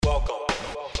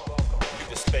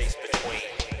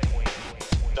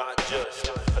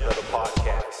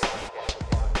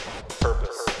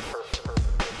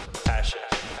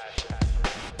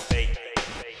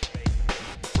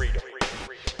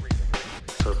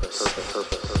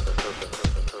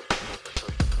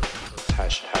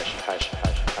Passion.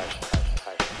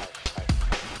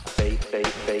 Faith.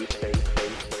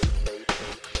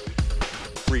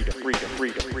 Freedom.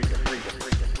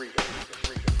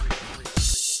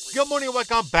 Good morning and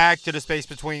welcome back to The Space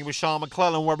Between with Sean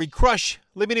McClellan, where we crush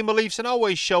limiting beliefs and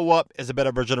always show up as a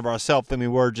better version of ourselves than we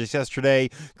were just yesterday,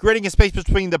 creating a space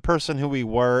between the person who we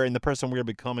were and the person we are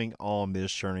becoming on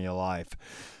this journey of life.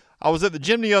 I was at the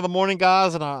gym the other morning,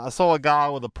 guys, and I saw a guy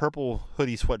with a purple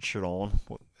hoodie sweatshirt on.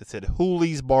 It said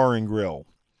Hooley's Bar and Grill.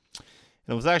 And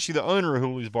it was actually the owner of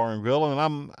Hooley's Bar and Grill,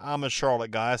 and I'm a Charlotte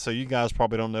guy, so you guys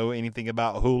probably don't know anything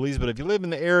about Hooley's, but if you live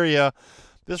in the area,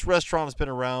 this restaurant has been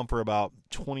around for about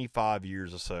 25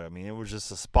 years or so. I mean, it was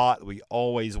just a spot that we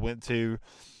always went to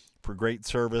for great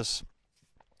service,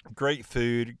 great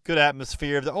food, good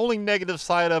atmosphere. The only negative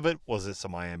side of it was it's a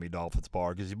Miami Dolphins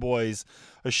bar because your boy's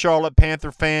a Charlotte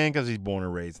Panther fan because he's born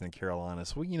and raised in the Carolinas.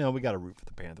 So, we got to root for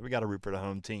the Panther. We got to root for the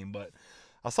home team. But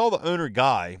I saw the owner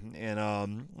guy, and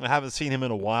I haven't seen him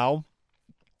in a while.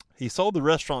 He sold the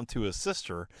restaurant to his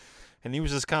sister. And he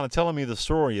was just kind of telling me the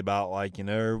story about,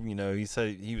 he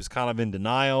said he was kind of in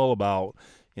denial about,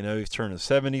 he's turning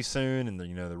 70 soon, and,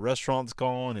 the restaurant's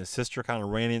gone. His sister kind of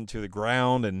ran into the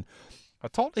ground, and I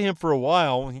talked to him for a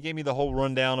while. He gave me the whole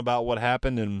rundown about what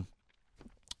happened, and,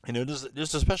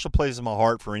 there's a special place in my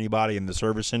heart for anybody in the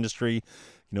service industry.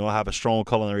 I have a strong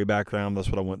culinary background. That's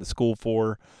what I went to school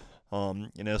for.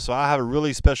 So I have a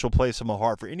really special place in my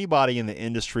heart for anybody in the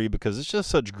industry because it's just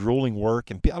such grueling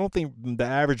work, and I don't think the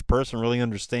average person really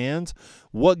understands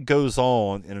what goes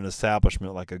on in an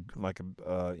establishment like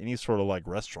any sort of like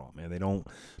restaurant. Man, they don't.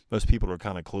 Most people are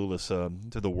kind of clueless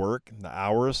to the work, the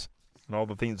hours, and all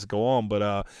the things that go on. But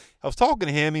I was talking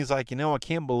to him. He's like, I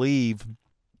can't believe,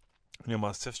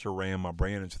 my sister ran my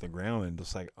brand into the ground in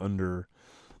just like under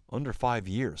 5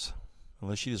 years,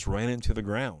 unless she just ran it into the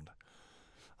ground.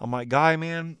 I'm like, guy,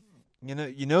 man,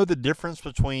 you know the difference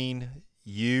between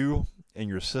you and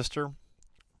your sister?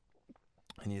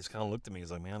 And he just kind of looked at me. He's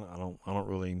like, man, I don't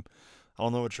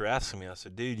know what you're asking me. I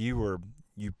said, dude, you were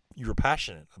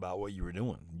passionate about what you were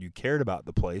doing. You cared about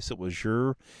the place. It was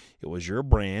your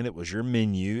brand. It was your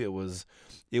menu. It was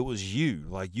you.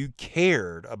 Like, you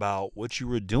cared about what you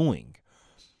were doing.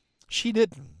 She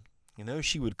didn't.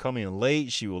 She would come in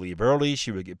late. She would leave early.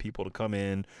 She would get people to come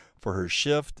in for her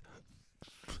shift.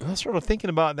 I started thinking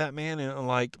about that, man, and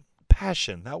like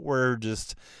passion. That word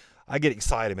just, I get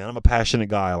excited, man. I'm a passionate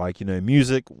guy. Like,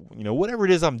 music, whatever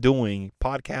it is I'm doing,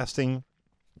 podcasting.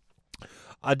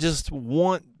 I just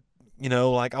want, I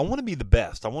want to be the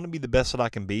best. I want to be the best that I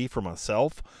can be for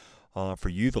myself, for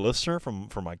you, the listener,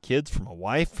 for my kids, for my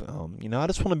wife. I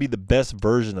just want to be the best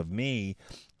version of me,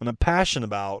 and I'm passionate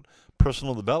about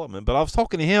personal development. But I was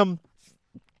talking to him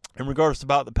in regards to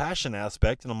about the passion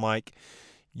aspect, and I'm like,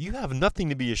 you have nothing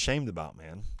to be ashamed about,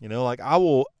 man. I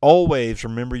will always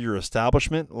remember your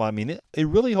establishment. I mean, it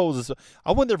really holds this.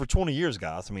 I went there for 20 years,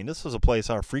 guys. I mean, this was a place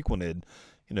I frequented,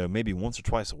 maybe once or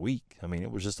twice a week. I mean,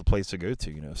 it was just a place to go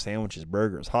to, sandwiches,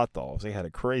 burgers, hot dogs. They had a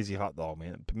crazy hot dog,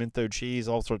 man. Pimento cheese,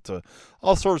 all sorts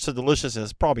of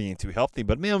deliciousness. Probably ain't too healthy,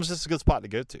 but man, it was just a good spot to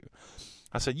go to.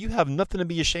 I said, you have nothing to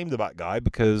be ashamed about, guy,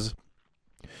 because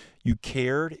you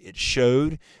cared, it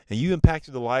showed, and you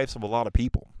impacted the lives of a lot of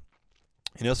people.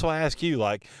 So I ask you,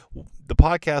 like, the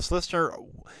podcast listener,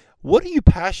 what are you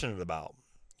passionate about?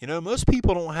 Most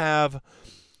people don't have,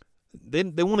 they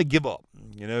want to give up.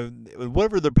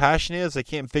 Whatever their passion is, they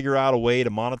can't figure out a way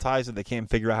to monetize it. They can't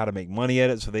figure out how to make money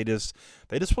at it, so they just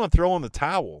want to throw in the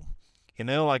towel.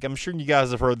 Like, I'm sure you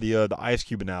guys have heard the ice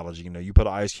cube analogy. You put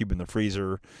an ice cube in the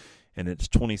freezer, and it's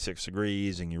 26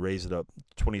 degrees, and you raise it up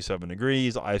 27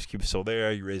 degrees. The ice cube's still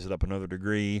there. You raise it up another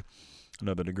degree.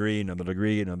 Another degree,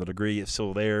 it's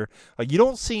still there. Like, you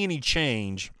don't see any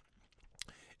change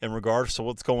in regards to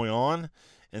what's going on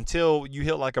until you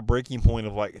hit like a breaking point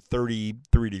of like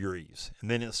 33 degrees,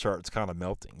 and then it starts kind of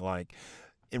melting. Like,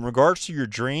 in regards to your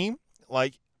dream,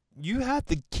 like, you have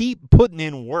to keep putting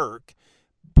in work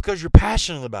because you're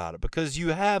passionate about it, because you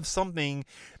have something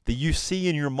that you see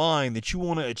in your mind that you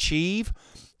want to achieve.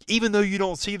 Even though you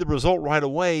don't see the result right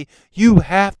away, you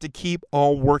have to keep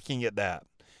on working at that,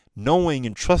 knowing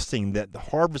and trusting that the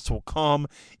harvest will come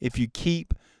if you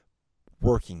keep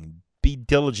working. Be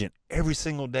diligent every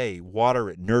single day. Water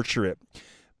it, nurture it.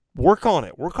 Work on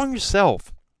it. Work on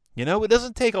yourself. It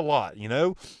doesn't take a lot,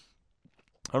 I'm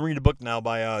reading a book now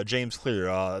by James Clear,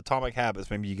 Atomic Habits.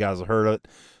 Maybe you guys have heard of it.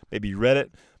 Maybe you read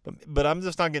it. But I'm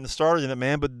just not getting started in it,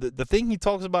 man. But the thing he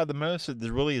talks about the most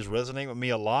that really is resonating with me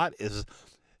a lot is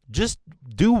just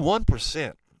do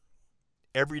 1%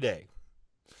 every day.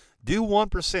 Do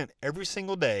 1% every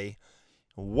single day.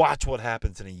 Watch what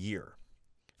happens in a year.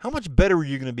 How much better are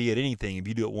you going to be at anything if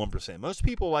you do it 1%? Most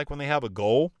people, like when they have a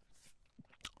goal,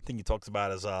 I think he talks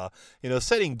about as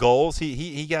setting goals.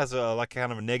 He has like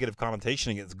kind of a negative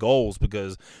connotation against goals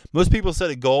because most people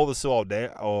set a goal that's so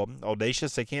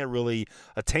audacious they can't really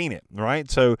attain it, right?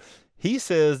 So he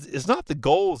says it's not the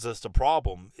goals that's the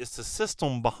problem; it's the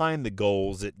system behind the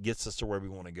goals that gets us to where we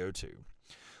want to go to.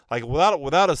 Like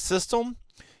without a system,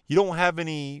 you don't have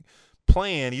any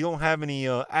plan. You don't have any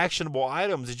actionable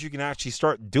items that you can actually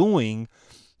start doing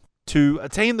to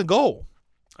attain the goal.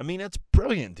 I mean, that's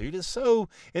brilliant, dude. It's so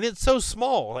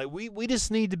small. Like we just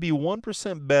need to be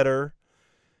 1% better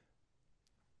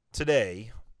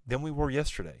today than we were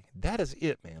yesterday. That is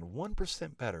it, man.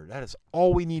 1% better. That is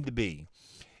all we need to be.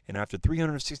 And after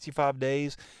 365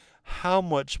 days, how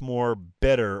much more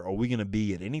better are we going to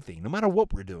be at anything? No matter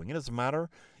what we're doing. It doesn't matter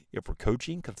if we're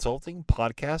coaching, consulting,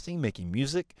 podcasting, making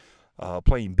music,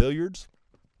 playing billiards.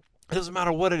 It doesn't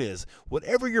matter what it is.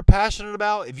 Whatever you're passionate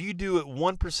about, if you do it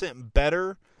 1%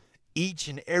 better each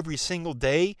and every single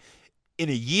day in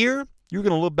a year, you're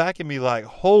going to look back and be like,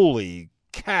 holy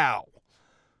cow,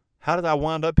 how did I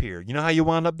wind up here? You know how you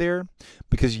wind up there?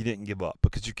 Because you didn't give up,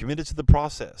 because you committed to the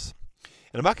process.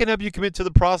 And if I can help you commit to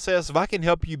the process, if I can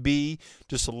help you be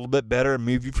just a little bit better and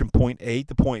move you from point A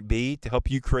to point B to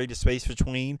help you create a space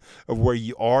between of where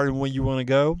you are and where you want to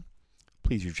go,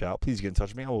 please reach out. Please get in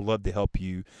touch with me. I would love to help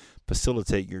you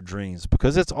facilitate your dreams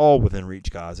because it's all within reach,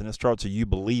 guys. And it starts with you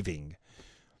believing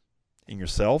in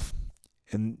yourself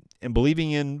and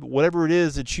believing in whatever it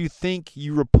is that you think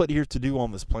you were put here to do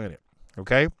on this planet.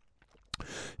 Okay?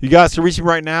 You guys can reach me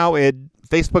right now at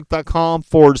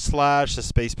facebook.com/the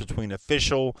space between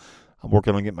official. I'm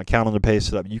working on getting my calendar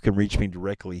pasted up. You can reach me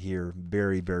directly here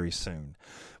very, very soon.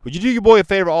 Would you do your boy a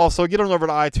favor also? Get on over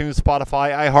to iTunes,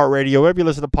 Spotify, iHeartRadio, wherever you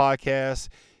listen to podcasts.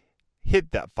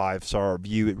 Hit that 5-star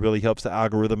review. It really helps the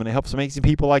algorithm, and it helps amazing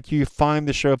people like you find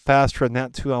the show faster, and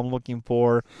that's who I'm looking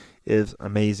for is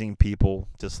amazing people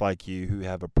just like you who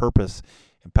have a purpose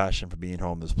and passion for being here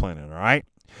on this planet, all right?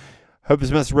 Hope this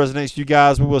message resonates with you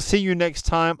guys. We will see you next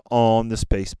time on The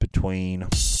Space Between.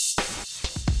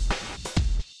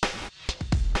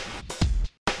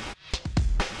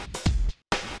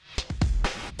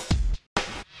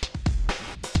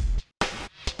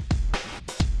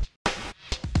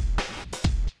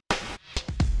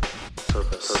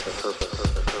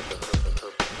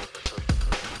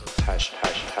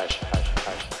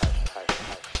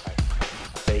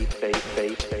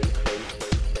 Faith.